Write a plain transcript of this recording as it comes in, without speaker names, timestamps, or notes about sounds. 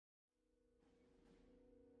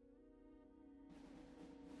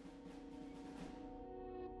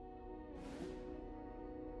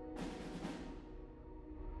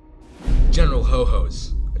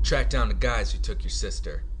ho-hos. I tracked down the guys who took your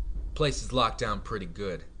sister. Place is locked down pretty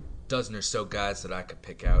good. Dozen or so guys that I could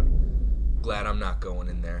pick out. Glad I'm not going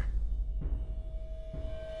in there.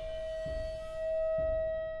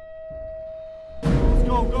 Let's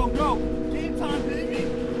go, go, go! Game time, baby!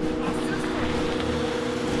 My sister!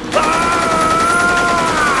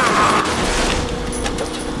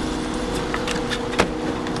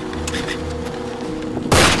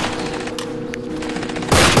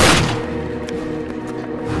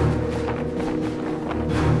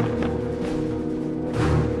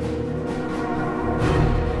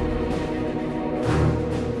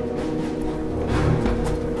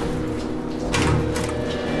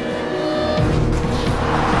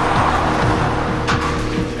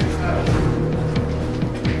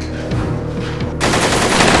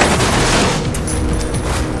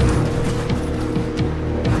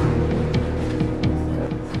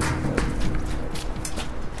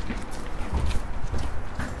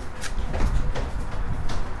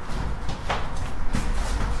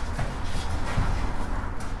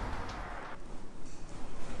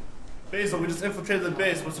 Basil, we just infiltrated the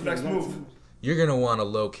base. What's the next move? You're gonna want to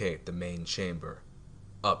locate the main chamber.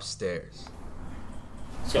 Upstairs.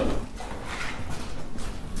 Let's go.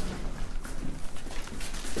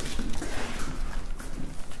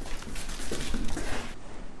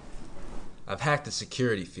 I've hacked the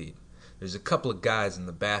security feed. There's a couple of guys in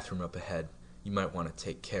the bathroom up ahead you might want to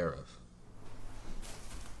take care of.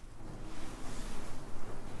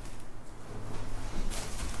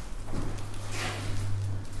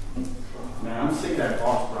 Man, I'm sick of that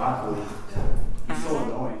boss broccoli. He's so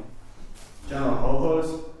annoying. General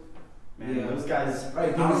Ho-Hos? Man, Yeah. those guys... Right,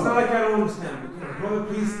 it's not like I don't understand, but can a brother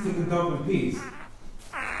please take a dump in peace?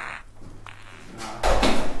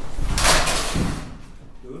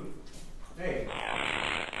 Dude? Hey.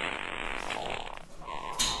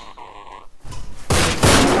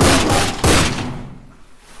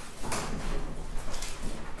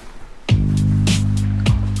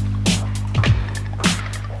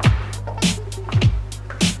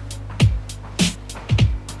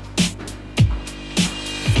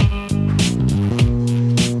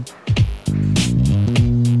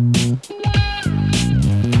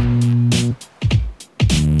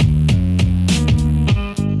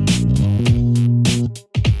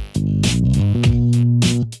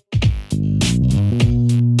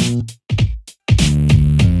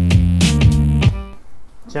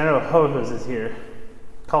 General Ho-Hos is here.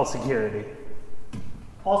 Call security.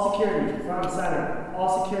 All security, front and center.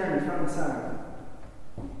 All security, front and center.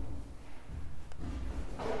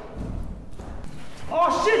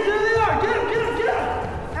 Oh shit, there they are! Get him, get him, get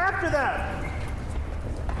him! After that!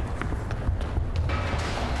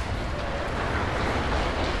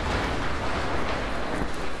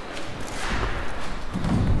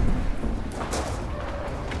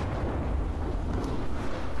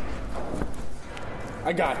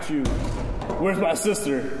 I got you. Where's my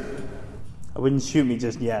sister? I wouldn't shoot me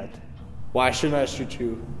just yet. Why shouldn't I shoot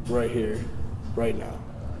you right here, right now?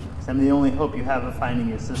 'Cause I'm the only hope you have of finding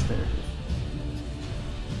your sister.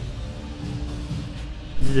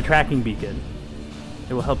 This is a tracking beacon.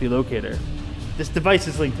 It will help you locate her. This device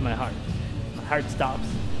is linked to my heart. My heart stops.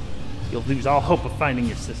 You'll lose all hope of finding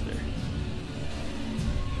your sister.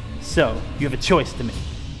 So, you have a choice to make.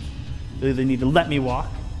 You'll either need to let me walk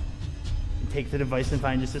and take the device and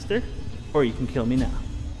find your sister, or you can kill me now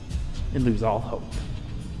and lose all hope.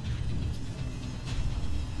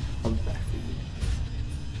 I'm back for you.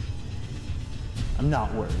 I'm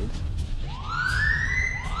not worried.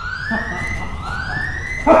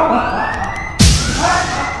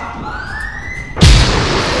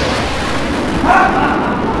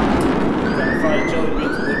 Gotta find jelly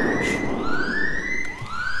beans and licorice.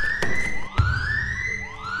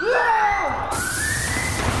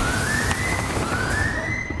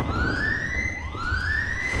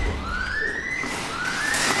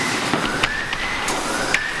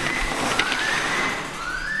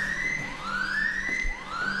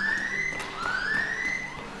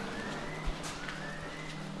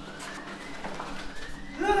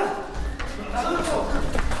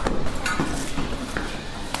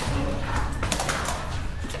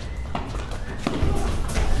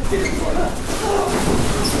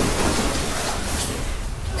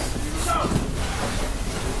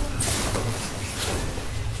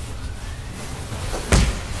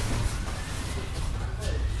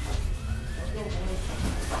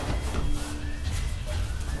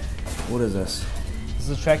 What is this? This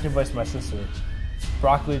is a tracking device for my sister.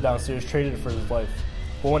 Broccoli downstairs traded it for his life.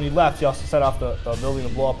 But when he left, he also set off the building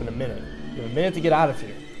to blow up in a minute. You have a minute to get out of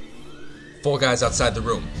here. 4 guys outside the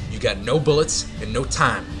room. You got no bullets and no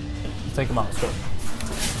time. Take them out. Let's go.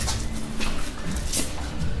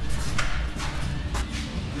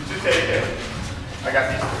 You two take it. I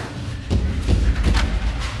got these three.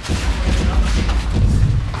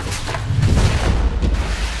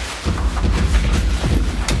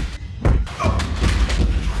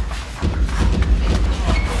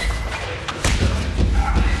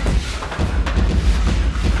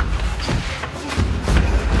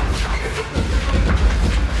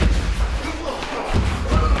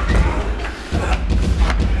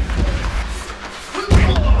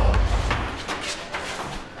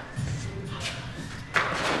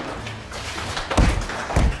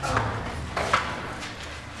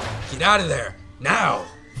 Get out of there, now!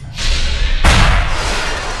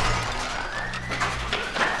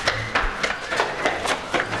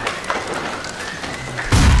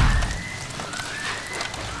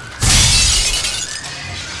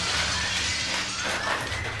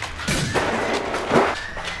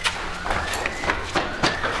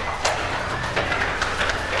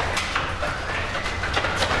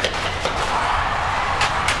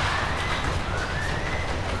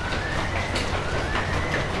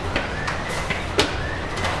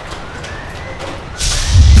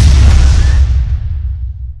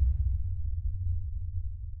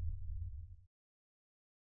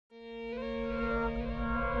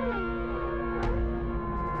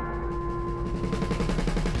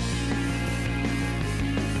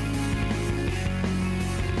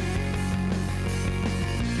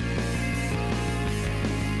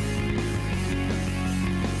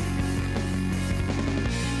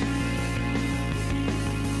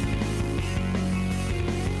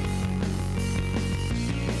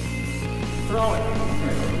 Throw it.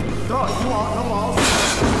 Throw it. Come on, come on.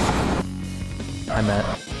 Hi,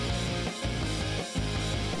 Matt.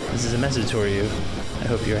 This is a message for you. I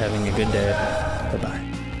hope you're having a good day. Bye-bye.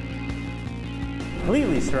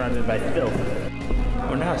 Completely surrounded by filth. I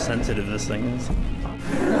wonder how sensitive this thing is.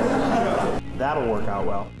 That'll work out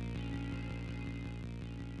well.